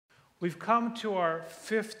We've come to our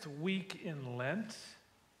 5th week in Lent,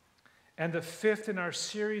 and the 5th in our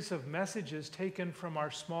series of messages taken from our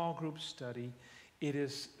small group study, It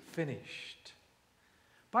Is Finished.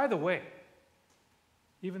 By the way,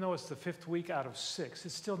 even though it's the 5th week out of 6,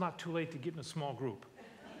 it's still not too late to get in a small group.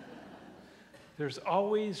 There's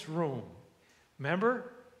always room.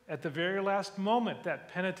 Remember, at the very last moment,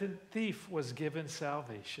 that penitent thief was given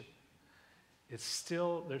salvation. There's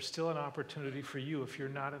still an opportunity for you if you're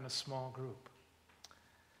not in a small group.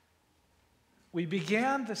 We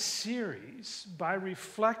began the series by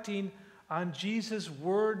reflecting on Jesus'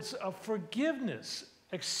 words of forgiveness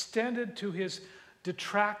extended to his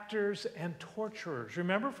detractors and torturers.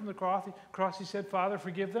 Remember from the cross he said, "Father,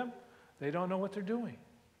 forgive them. They don't know what they're doing."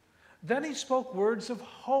 Then he spoke words of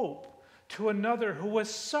hope to another who was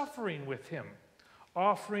suffering with him,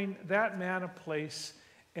 offering that man a place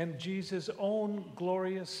in Jesus' own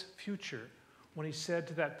glorious future when he said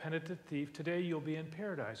to that penitent thief, "Today you'll be in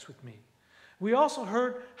paradise with me." We also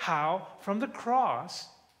heard how from the cross,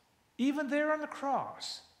 even there on the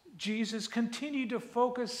cross, Jesus continued to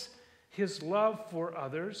focus his love for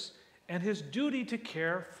others and his duty to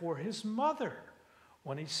care for his mother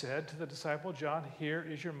when he said to the disciple John, "Here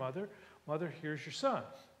is your mother. Mother, here's your son."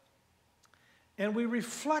 And we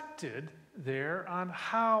reflected there on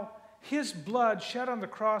how his blood shed on the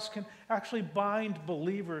cross can actually bind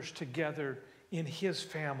believers together in his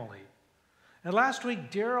family. And last week,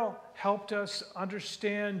 Daryl helped us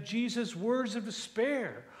understand Jesus' words of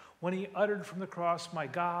despair when he uttered from the cross, my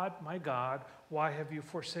God, why have you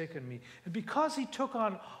forsaken me?" And because he took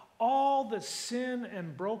on all the sin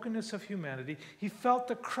and brokenness of humanity, he felt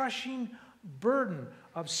the crushing burden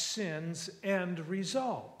of sin's end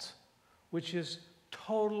result, which is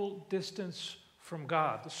total distance from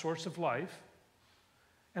God, the source of life,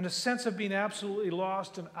 and a sense of being absolutely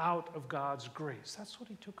lost and out of God's grace. That's what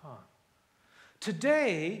he took on.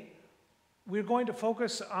 Today, we're going to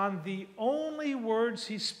focus on the only words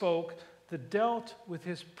he spoke that dealt with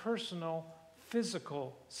his personal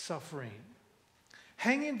physical suffering.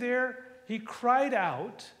 Hanging there, he cried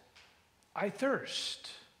out, "I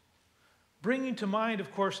thirst." Bringing to mind,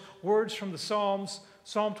 of course, words from the Psalms,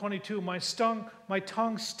 Psalm 22, my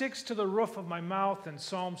tongue sticks to the roof of my mouth, and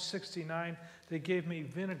Psalm 69, they gave me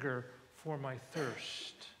vinegar for my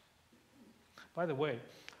thirst. By the way,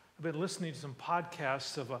 I've been listening to some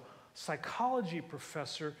podcasts of a psychology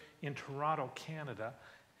professor in Toronto, Canada,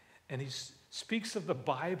 and he speaks of the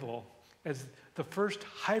Bible as the first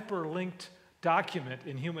hyperlinked document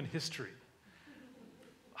in human history.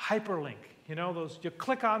 Hyperlink, you know, those you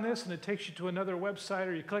click on this and it takes you to another website,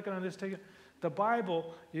 or you click on this, the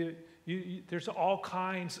Bible, there's all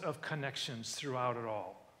kinds of connections throughout it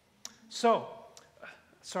all. So,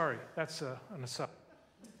 sorry, that's an aside.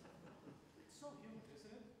 It's so human,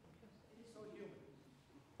 isn't it? It's so human.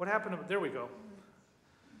 What happened? There we go.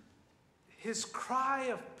 His cry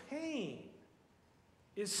of pain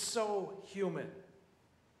is so human.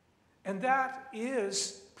 And that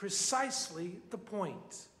is precisely the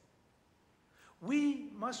point. We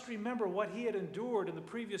must remember what he had endured in the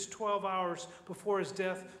previous 12 hours before his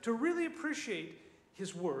death to really appreciate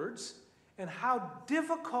his words and how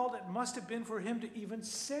difficult it must have been for him to even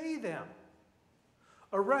say them.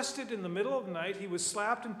 Arrested in the middle of the night, he was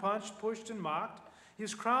slapped and punched, pushed and mocked. He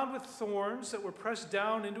was crowned with thorns that were pressed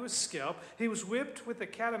down into his scalp. He was whipped with a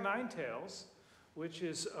cat o' nine tails, which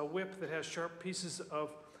is a whip that has sharp pieces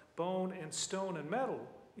of bone and stone and metal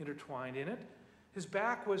intertwined in it. His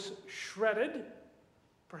back was shredded,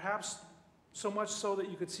 perhaps so much so that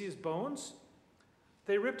you could see his bones.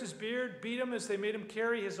 They ripped his beard, beat him as they made him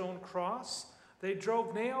carry his own cross. They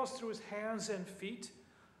drove nails through his hands and feet.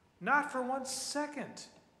 Not for 1 second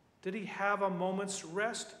did he have a moment's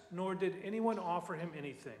rest, nor did anyone offer him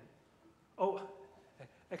anything. Oh,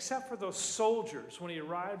 except for those soldiers, when he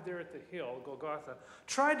arrived there at the hill, Golgotha,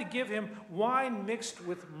 tried to give him wine mixed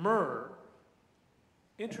with myrrh.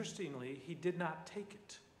 Interestingly, he did not take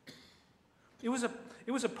it. It was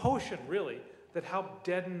a potion, really, that helped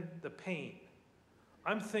deaden the pain.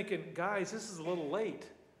 I'm thinking, guys, this is a little late.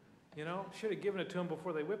 You know, should have given it to him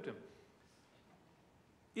before they whipped him.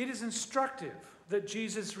 It is instructive that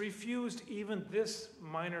Jesus refused even this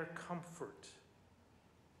minor comfort.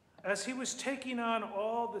 As he was taking on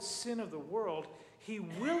all the sin of the world, he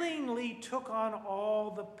willingly took on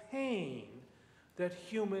all the pain that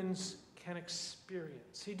humans can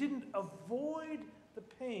experience. He didn't avoid the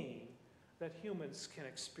pain that humans can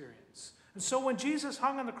experience. And so when Jesus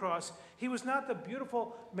hung on the cross, he was not the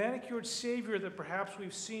beautiful manicured Savior that perhaps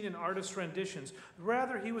we've seen in artist renditions.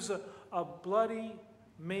 Rather, he was a bloody,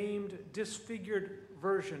 maimed, disfigured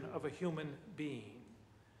version of a human being.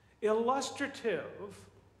 illustrative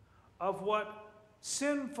of what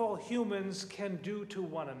sinful humans can do to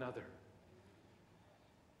one another.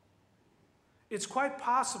 It's quite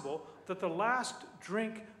possible that the last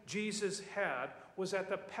drink Jesus had was at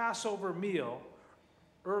the Passover meal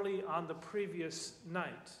early on the previous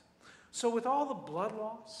night. So with all the blood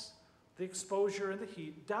loss, the exposure, and the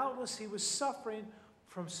heat, doubtless he was suffering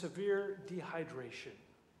from severe dehydration.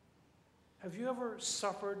 Have you ever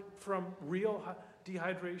suffered from real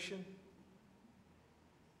dehydration?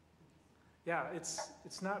 Yeah,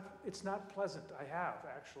 it's not pleasant. I have,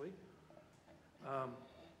 actually.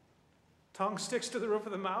 Tongue sticks to the roof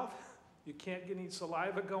of the mouth. You can't get any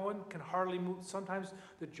saliva going, can hardly move. Sometimes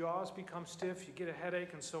the jaws become stiff, you get a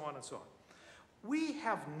headache, and so on and so on. We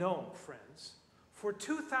have known, friends, for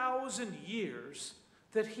 2,000 years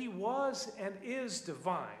that he was and is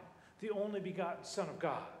divine, the only begotten Son of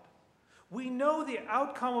God. We know the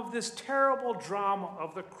outcome of this terrible drama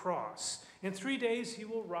of the cross. In 3 days he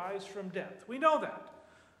will rise from death. We know that.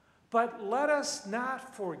 But let us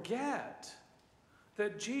not forget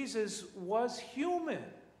that Jesus was human.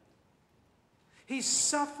 He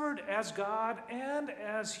suffered as God and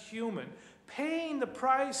as human, paying the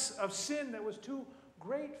price of sin that was too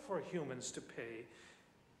great for humans to pay.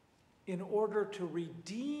 In order to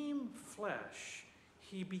redeem flesh,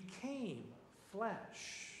 he became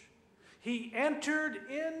flesh. He entered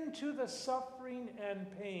into the suffering and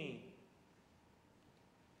pain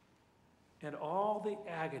and all the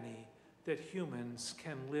agony that humans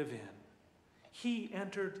can live in. He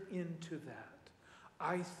entered into that.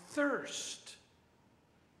 I thirst.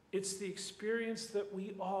 It's the experience that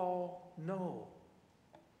we all know.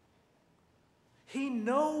 He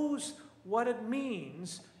knows what it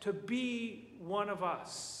means to be one of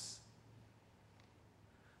us.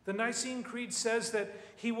 The Nicene Creed says that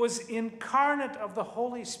he was incarnate of the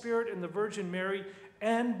Holy Spirit and the Virgin Mary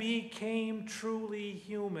and became truly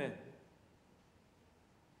human.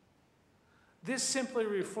 This simply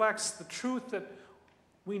reflects the truth that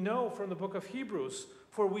we know from the book of Hebrews,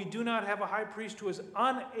 for we do not have a high priest who is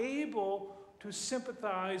unable to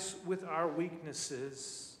sympathize with our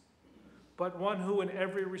weaknesses, but one who in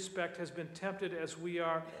every respect has been tempted as we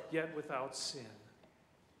are, yet without sin.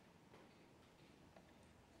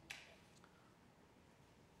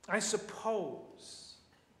 I suppose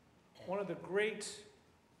one of the great,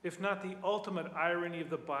 if not the ultimate irony of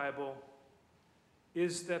the Bible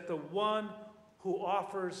is that the one who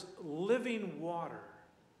offers living water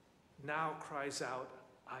now cries out,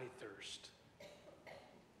 I thirst.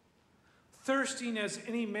 Thirsting as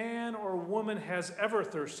any man or woman has ever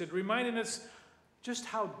thirsted, reminding us just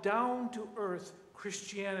how down to earth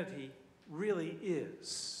Christianity really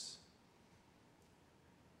is.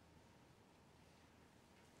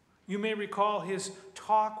 You may recall his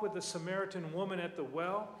talk with the Samaritan woman at the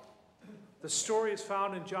well. The story is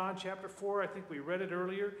found in John chapter 4. I think we read it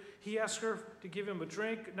earlier. He asked her to give him a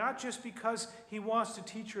drink, not just because he wants to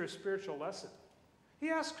teach her a spiritual lesson. He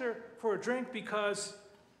asked her for a drink because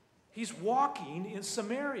he's walking in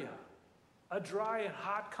Samaria, a dry and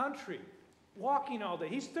hot country, walking all day.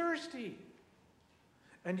 He's thirsty.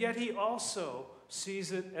 And yet he also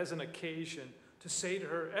sees it as an occasion to say to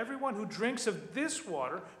her, everyone who drinks of this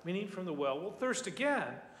water, meaning from the well, will thirst again,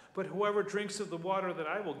 but whoever drinks of the water that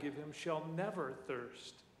I will give him shall never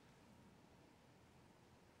thirst.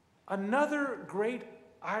 Another great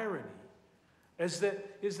irony is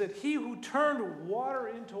that he who turned water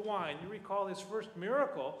into wine, you recall his first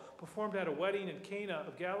miracle performed at a wedding in Cana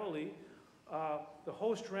of Galilee. The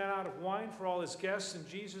host ran out of wine for all his guests, and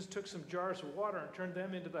Jesus took some jars of water and turned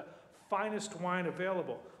them into the finest wine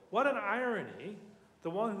available. What an irony, the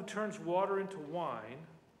one who turns water into wine,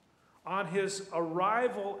 on his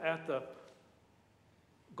arrival at the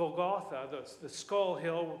Golgotha, the skull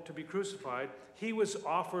hill to be crucified, he was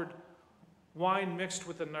offered wine mixed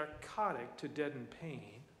with a narcotic to deaden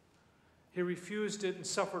pain. He refused it and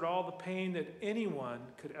suffered all the pain that anyone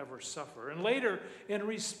could ever suffer. And later, in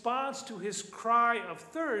response to his cry of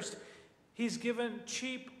thirst, he's given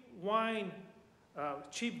cheap wine,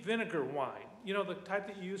 cheap vinegar wine. You know, the type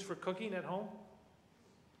that you use for cooking at home?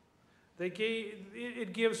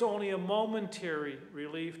 It gives only a momentary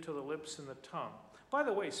relief to the lips and the tongue. By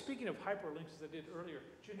the way, speaking of hyperlinks as I did earlier,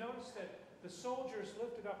 did you notice that the soldiers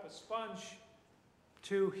lifted up a sponge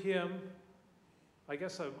to him? I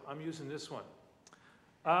guess I'm using this one.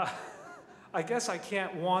 I guess I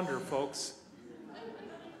can't wander, folks.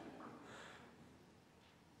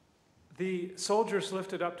 The soldiers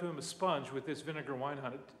lifted up to him a sponge with this vinegar wine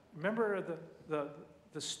on it. Remember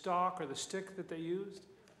the stalk or the stick that they used?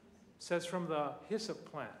 It says from the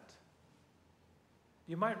hyssop plant.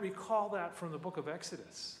 You might recall that from the book of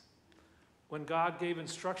Exodus. When God gave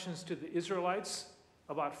instructions to the Israelites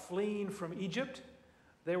about fleeing from Egypt,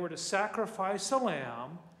 they were to sacrifice a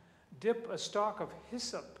lamb, dip a stalk of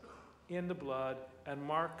hyssop in the blood, and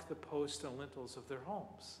mark the posts and lintels of their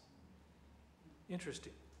homes.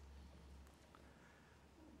 Interesting.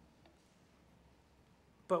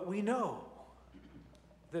 But we know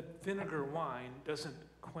that vinegar wine doesn't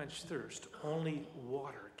quench thirst. Only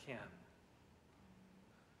water can.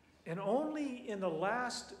 And only in the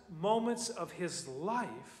last moments of his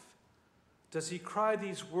life does he cry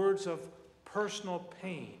these words of personal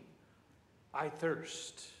pain, "I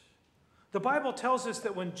thirst." The Bible tells us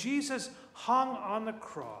that when Jesus hung on the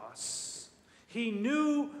cross, he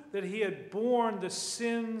knew that he had borne the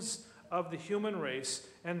sins of the human race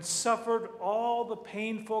and suffered all the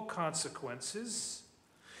painful consequences.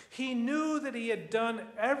 He knew that he had done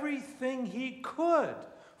everything he could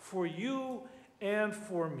for you and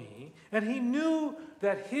for me, and he knew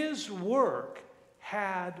that his work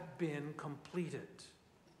had been completed.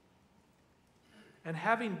 And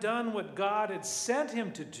having done what God had sent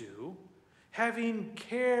him to do, having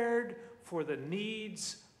cared for the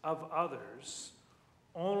needs of others,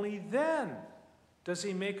 only then does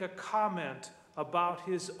he make a comment about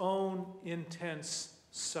his own intense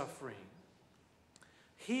suffering.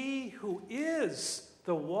 He who is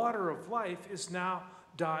the water of life is now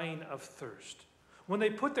dying of thirst. When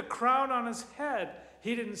they put the crown on his head,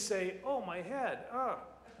 he didn't say, "Oh, my head,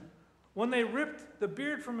 When they ripped the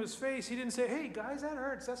beard from his face, he didn't say, "Hey, guys, that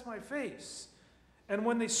hurts, that's my face." And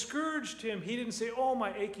when they scourged him, he didn't say, "Oh,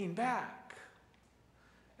 my aching back."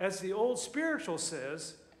 As the old spiritual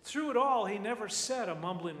says, through it all, he never said a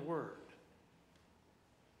mumbling word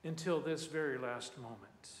until this very last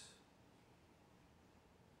moment.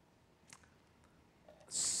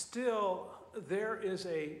 Still, there is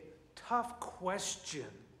a tough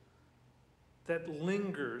question that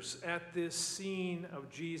lingers at this scene of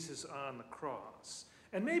Jesus on the cross.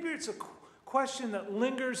 And maybe it's a question that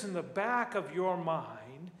lingers in the back of your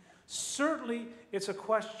mind. Certainly, it's a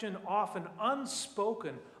question often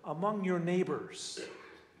unspoken among your neighbors.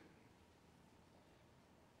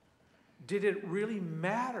 Did it really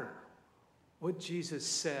matter what Jesus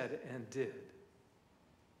said and did?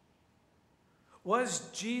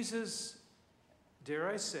 Was Jesus, dare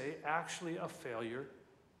I say, actually a failure?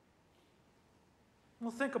 Well,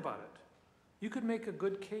 think about it. You could make a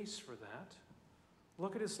good case for that.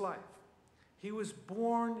 Look at his life. He was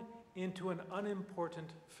born into an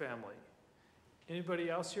unimportant family. Anybody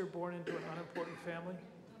else here born into an unimportant family?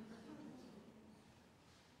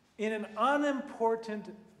 In an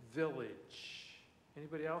unimportant village.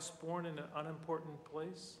 Anybody else born in an unimportant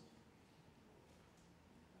place?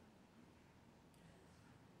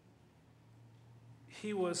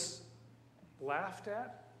 He was laughed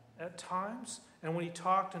at times, and when he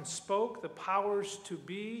talked and spoke, the powers to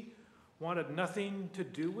be wanted nothing to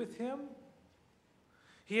do with him.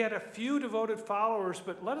 He had a few devoted followers,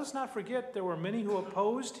 but let us not forget there were many who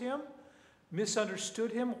opposed him,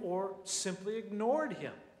 misunderstood him, or simply ignored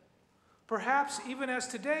him. Perhaps even as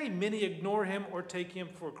today, many ignore him or take him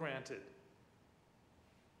for granted.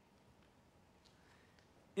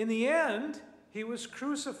 In the end, he was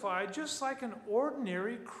crucified just like an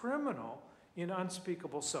ordinary criminal in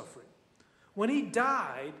unspeakable suffering. When he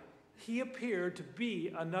died, he appeared to be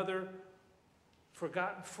another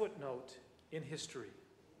forgotten footnote in history.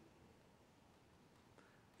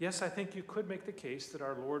 Yes, I think you could make the case that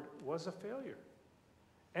our Lord was a failure.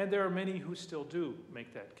 And there are many who still do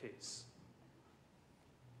make that case.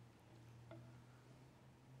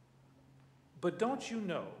 But don't you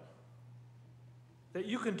know that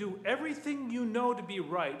you can do everything you know to be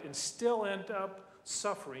right and still end up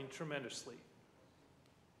suffering tremendously?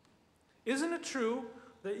 Isn't it true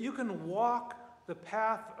that you can walk the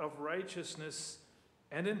path of righteousness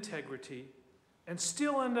and integrity and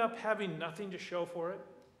still end up having nothing to show for it?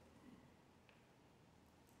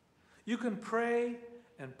 You can pray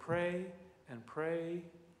and pray and pray,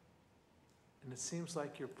 and it seems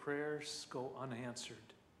like your prayers go unanswered.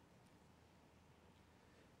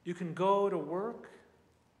 You can go to work,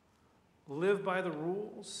 live by the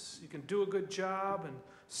rules, you can do a good job, and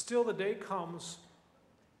still the day comes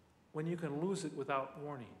when you can lose it without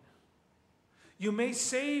warning. You may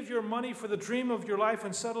save your money for the dream of your life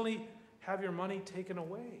and suddenly have your money taken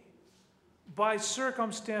away by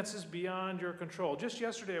circumstances beyond your control. Just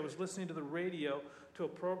yesterday, I was listening to the radio to a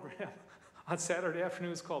program on Saturday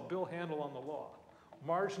afternoons called Bill Handel on the Law.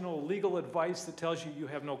 Marginal legal advice that tells you you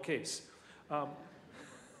have no case.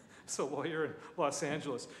 It's a lawyer in Los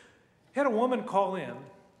Angeles. Had a woman call in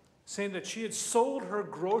saying that she had sold her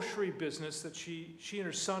grocery business that she and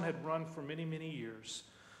her son had run for many, many years.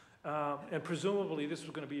 And presumably this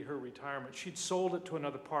was going to be her retirement. She'd sold it to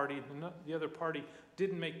another party, and the other party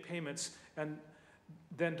didn't make payments and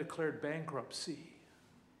then declared bankruptcy.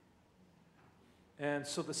 And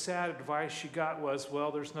so the sad advice she got was,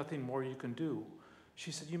 well, there's nothing more you can do.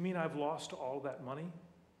 She said, you mean I've lost all that money?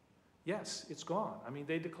 Yes, it's gone. I mean,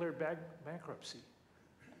 they declared bankruptcy.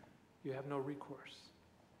 You have no recourse.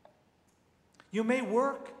 You may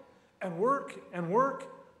work and work and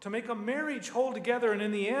work to make a marriage hold together, and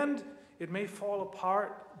in the end, it may fall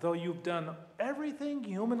apart, though you've done everything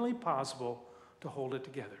humanly possible to hold it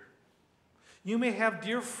together. You may have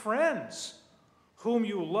dear friends whom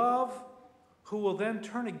you love, who will then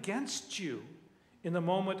turn against you in the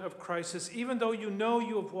moment of crisis, even though you know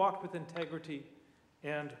you have walked with integrity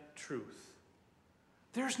and truth.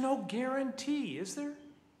 There's no guarantee, is there?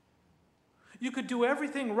 You could do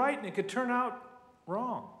everything right and it could turn out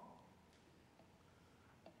wrong.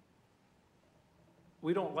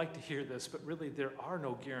 We don't like to hear this, but really there are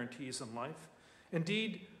no guarantees in life.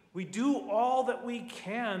 Indeed, we do all that we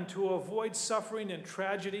can to avoid suffering and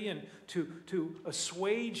tragedy and to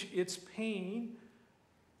assuage its pain.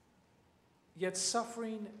 Yet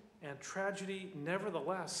suffering and tragedy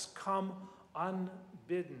nevertheless come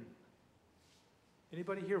unbidden.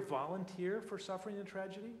 Anybody here volunteer for suffering and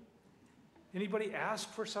tragedy? Anybody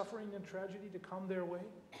ask for suffering and tragedy to come their way?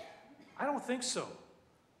 I don't think so.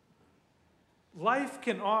 Life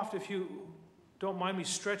can oft, if you don't mind me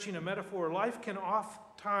stretching a metaphor, life can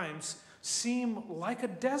oftentimes seem like a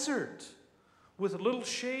desert with little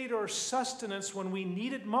shade or sustenance when we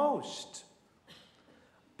need it most.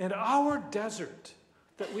 And our desert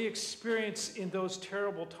that we experience in those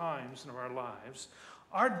terrible times in our lives,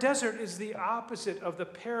 our desert is the opposite of the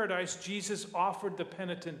paradise Jesus offered the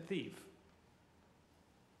penitent thief.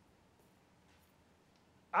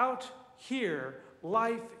 Out here,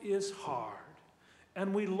 life is hard,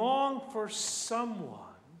 and we long for someone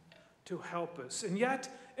to help us. And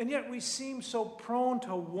yet we seem so prone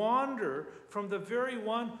to wander from the very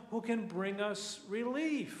one who can bring us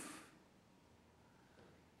relief.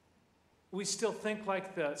 We still think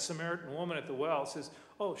like the Samaritan woman at the well says,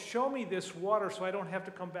 oh, show me this water so I don't have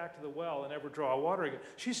to come back to the well and ever draw water again.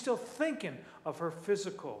 She's still thinking of her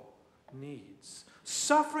physical needs.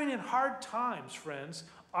 Suffering and hard times, friends,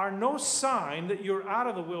 are no sign that you're out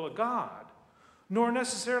of the will of God, nor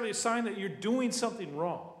necessarily a sign that you're doing something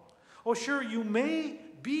wrong. Oh, sure, you may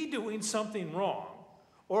be doing something wrong,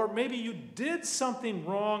 or maybe you did something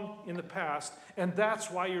wrong in the past, and that's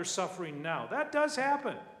why you're suffering now. That does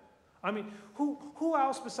happen. I mean, who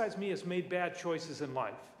else besides me has made bad choices in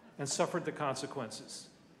life and suffered the consequences?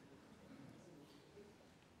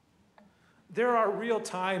 There are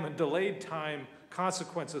real-time and delayed-time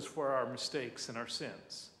consequences for our mistakes and our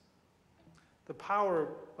sins. The power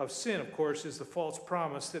of sin, of course, is the false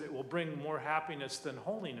promise that it will bring more happiness than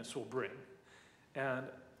holiness will bring. And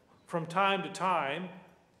from time to time,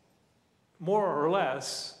 more or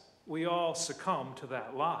less, we all succumb to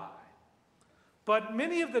that lie. But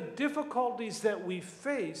many of the difficulties that we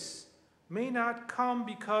face may not come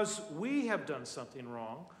because we have done something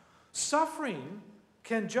wrong. Suffering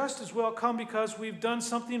can just as well come because we've done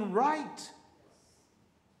something right.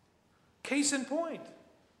 Case in point,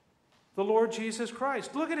 the Lord Jesus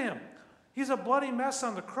Christ. Look at him. He's a bloody mess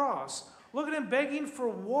on the cross. Look at him begging for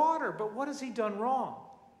water, but what has he done wrong?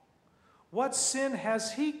 What sin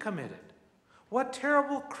has he committed? What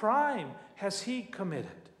terrible crime has he committed?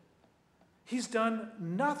 He's done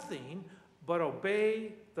nothing but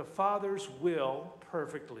obey the Father's will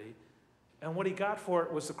perfectly, and what he got for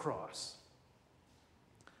it was the cross.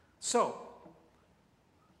 So,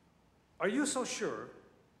 are you so sure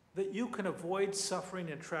that you can avoid suffering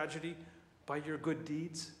and tragedy by your good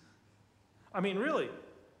deeds? I mean, really,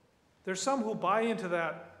 there's some who buy into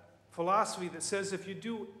that philosophy that says if you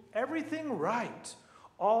do everything right,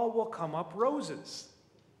 all will come up roses.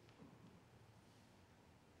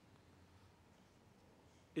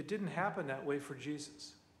 It didn't happen that way for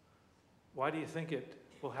Jesus. Why do you think it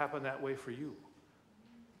will happen that way for you?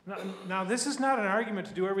 Now, this is not an argument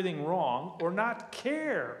to do everything wrong or not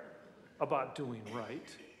care about doing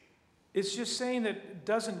right. It's just saying that it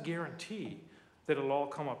doesn't guarantee that it'll all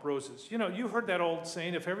come up roses. You know, you've heard that old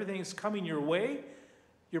saying, if everything is coming your way,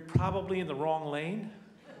 you're probably in the wrong lane.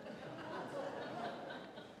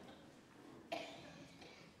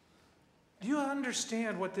 Do you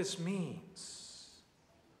understand what this means?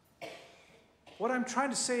 What I'm trying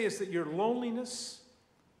to say is that your loneliness,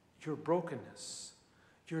 your brokenness,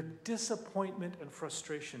 your disappointment and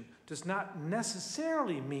frustration does not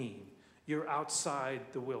necessarily mean you're outside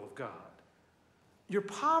the will of God. Your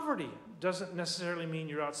poverty doesn't necessarily mean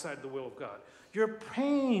you're outside the will of God. Your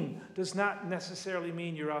pain does not necessarily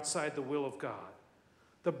mean you're outside the will of God.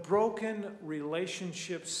 The broken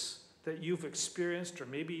relationships that you've experienced or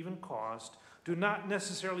maybe even caused do not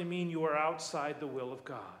necessarily mean you are outside the will of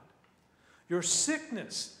God. Your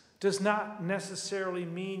sickness does not necessarily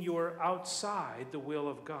mean you are outside the will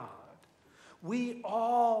of God. We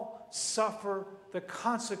all suffer the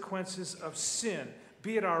consequences of sin,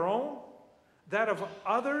 be it our own, that of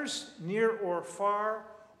others, near or far,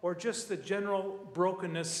 or just the general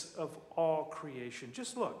brokenness of all creation.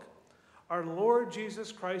 Just look. Our Lord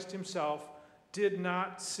Jesus Christ himself did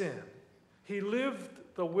not sin. He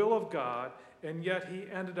lived the will of God, and yet he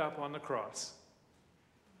ended up on the cross.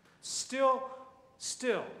 Still,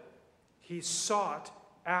 he sought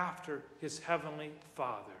after his heavenly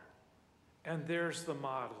Father. And there's the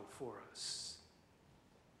model for us.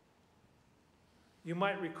 You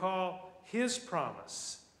might recall his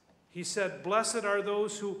promise. He said, "Blessed are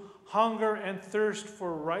those who hunger and thirst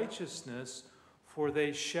for righteousness, for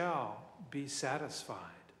they shall be satisfied."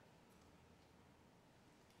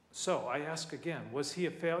 So I ask again, was he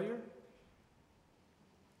a failure?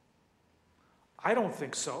 I don't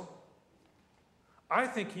think so. I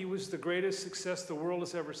think he was the greatest success the world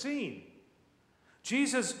has ever seen.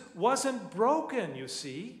 Jesus wasn't broken, you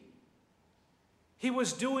see. He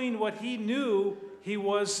was doing what he knew he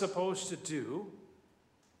was supposed to do.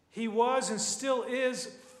 He was and still is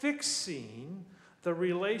fixing the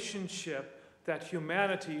relationship that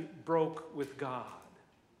humanity broke with God.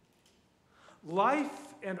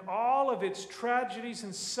 Life and all of its tragedies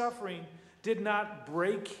and suffering did not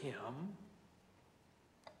break him.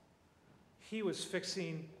 He was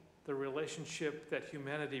fixing the relationship that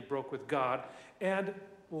humanity broke with God. And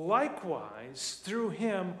likewise, through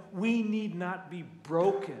him, we need not be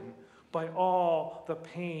broken by all the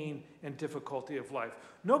pain and difficulty of life.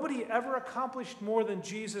 Nobody ever accomplished more than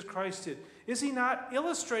Jesus Christ did. Is he not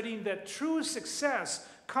illustrating that true success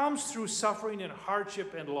comes through suffering and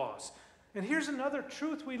hardship and loss? And here's another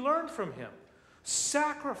truth we learned from him.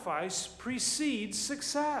 Sacrifice precedes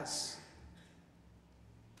success.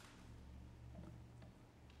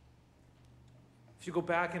 If you go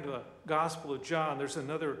back into the Gospel of John, there's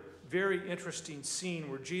another very interesting scene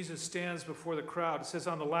where Jesus stands before the crowd. It says,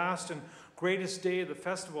 on the last and greatest day of the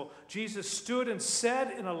festival, Jesus stood and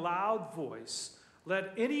said in a loud voice,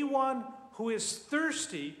 "Let anyone who is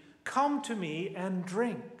thirsty come to me and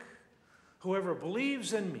drink. Whoever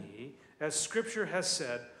believes in me, as Scripture has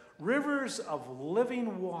said, rivers of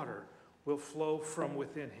living water will flow from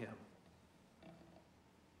within him."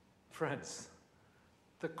 Friends,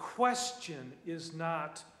 the question is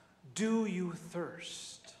not, do you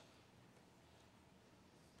thirst?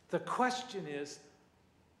 The question is,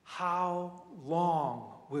 how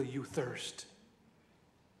long will you thirst?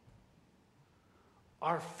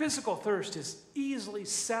 Our physical thirst is easily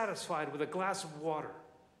satisfied with a glass of water.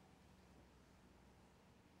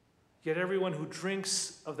 Yet everyone who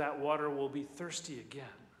drinks of that water will be thirsty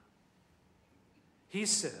again. He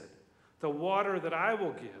said, "The water that I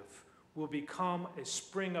will give will become a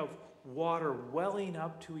spring of water welling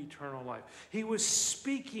up to eternal life." He was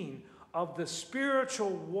speaking of the spiritual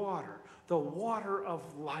water, the water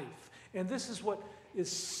of life. And this is what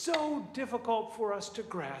is so difficult for us to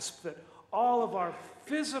grasp, that all of our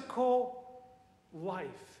physical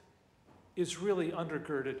life is really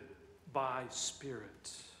undergirded by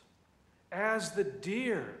spirit. As the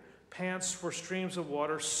deer pants for streams of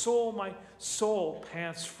water, so my soul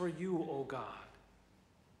pants for you, O God.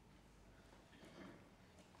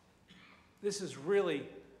 This is really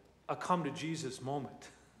a come to Jesus moment.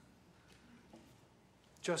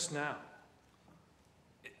 Just now.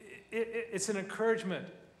 It's an encouragement,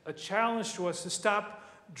 a challenge to us to stop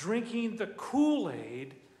drinking the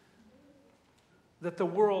Kool-Aid that the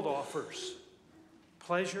world offers.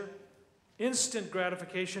 Pleasure, instant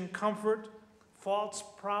gratification, comfort, false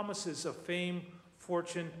promises of fame,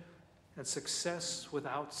 fortune, and success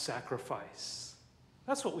without sacrifice.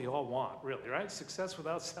 That's what we all want, really, right? Success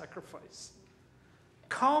without sacrifice.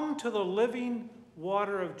 Come to the living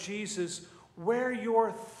water of Jesus, where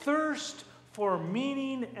your thirst for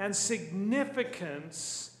meaning and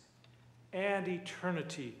significance and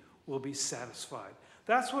eternity will be satisfied.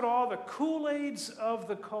 That's what all the Kool-Aids of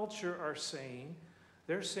the culture are saying.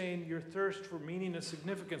 They're saying your thirst for meaning and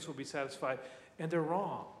significance will be satisfied, and they're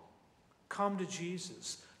wrong. Come to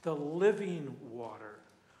Jesus, the living water.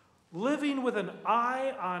 Living with an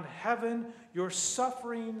eye on heaven, your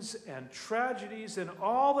sufferings and tragedies and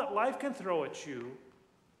all that life can throw at you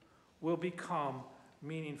will become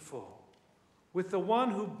meaningful. With the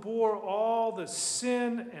one who bore all the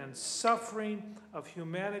sin and suffering of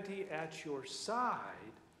humanity at your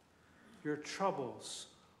side, your troubles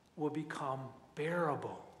will become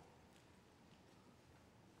bearable.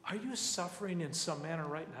 Are you suffering in some manner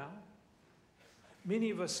right now?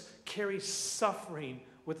 Many of us carry suffering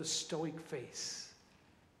with a stoic face.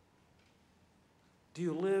 Do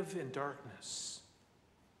you live in darkness?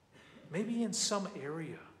 Maybe in some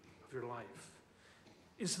area of your life.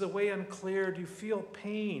 Is the way unclear? Do you feel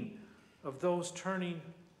pain of those turning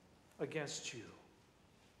against you?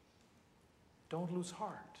 Don't lose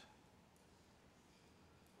heart.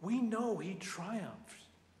 We know he triumphed,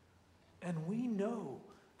 and we know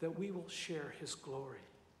that we will share his glory.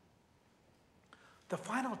 The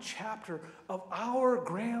final chapter of our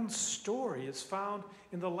grand story is found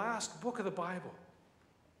in the last book of the Bible.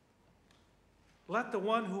 Let the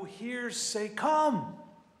one who hears say, "Come,"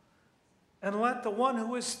 and let the one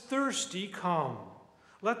who is thirsty come.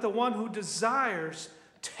 Let the one who desires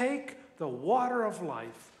take the water of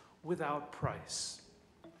life without price.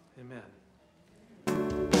 Amen.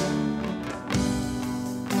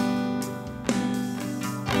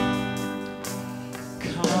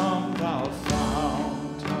 Come, thou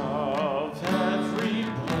fount of every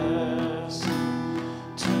bliss,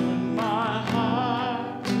 tune my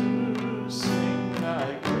heart to sing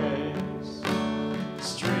thy grace.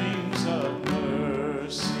 Streams of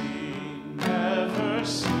mercy never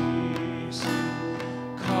cease,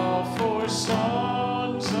 call for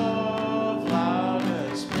songs of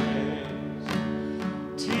loudest praise.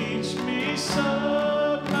 Teach me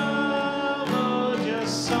some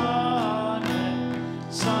melodious sonnet,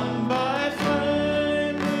 sung by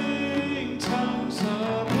flaming tongues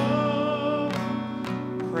above.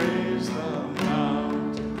 Praise the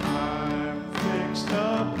mount I'm fixed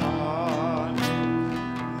upon,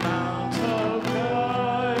 mount of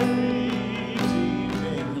thy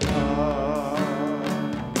redeeming love.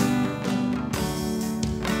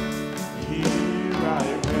 Here I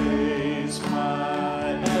raise my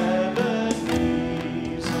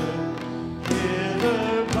Ebenezer,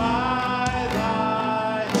 hither by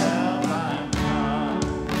thy help I'm come,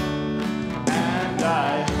 and I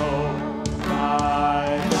hope by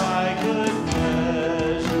thy good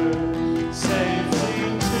measure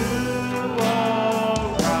safely to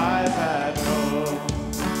arrive at home.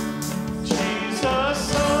 Jesus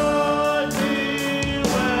sought me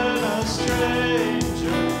when a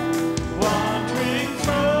stranger, wandering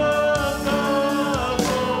from the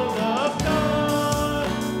fold of God.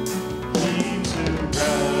 He to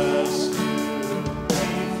rescue me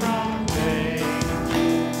from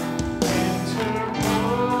danger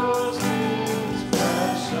interposed his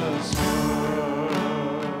precious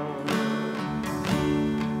word.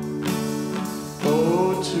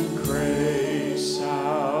 Oh, to grace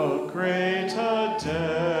how great a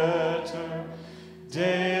debtor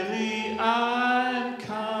daily I'm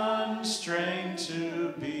constrained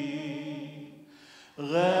to be.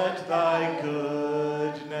 Let thy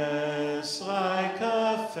goodness like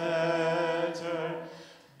a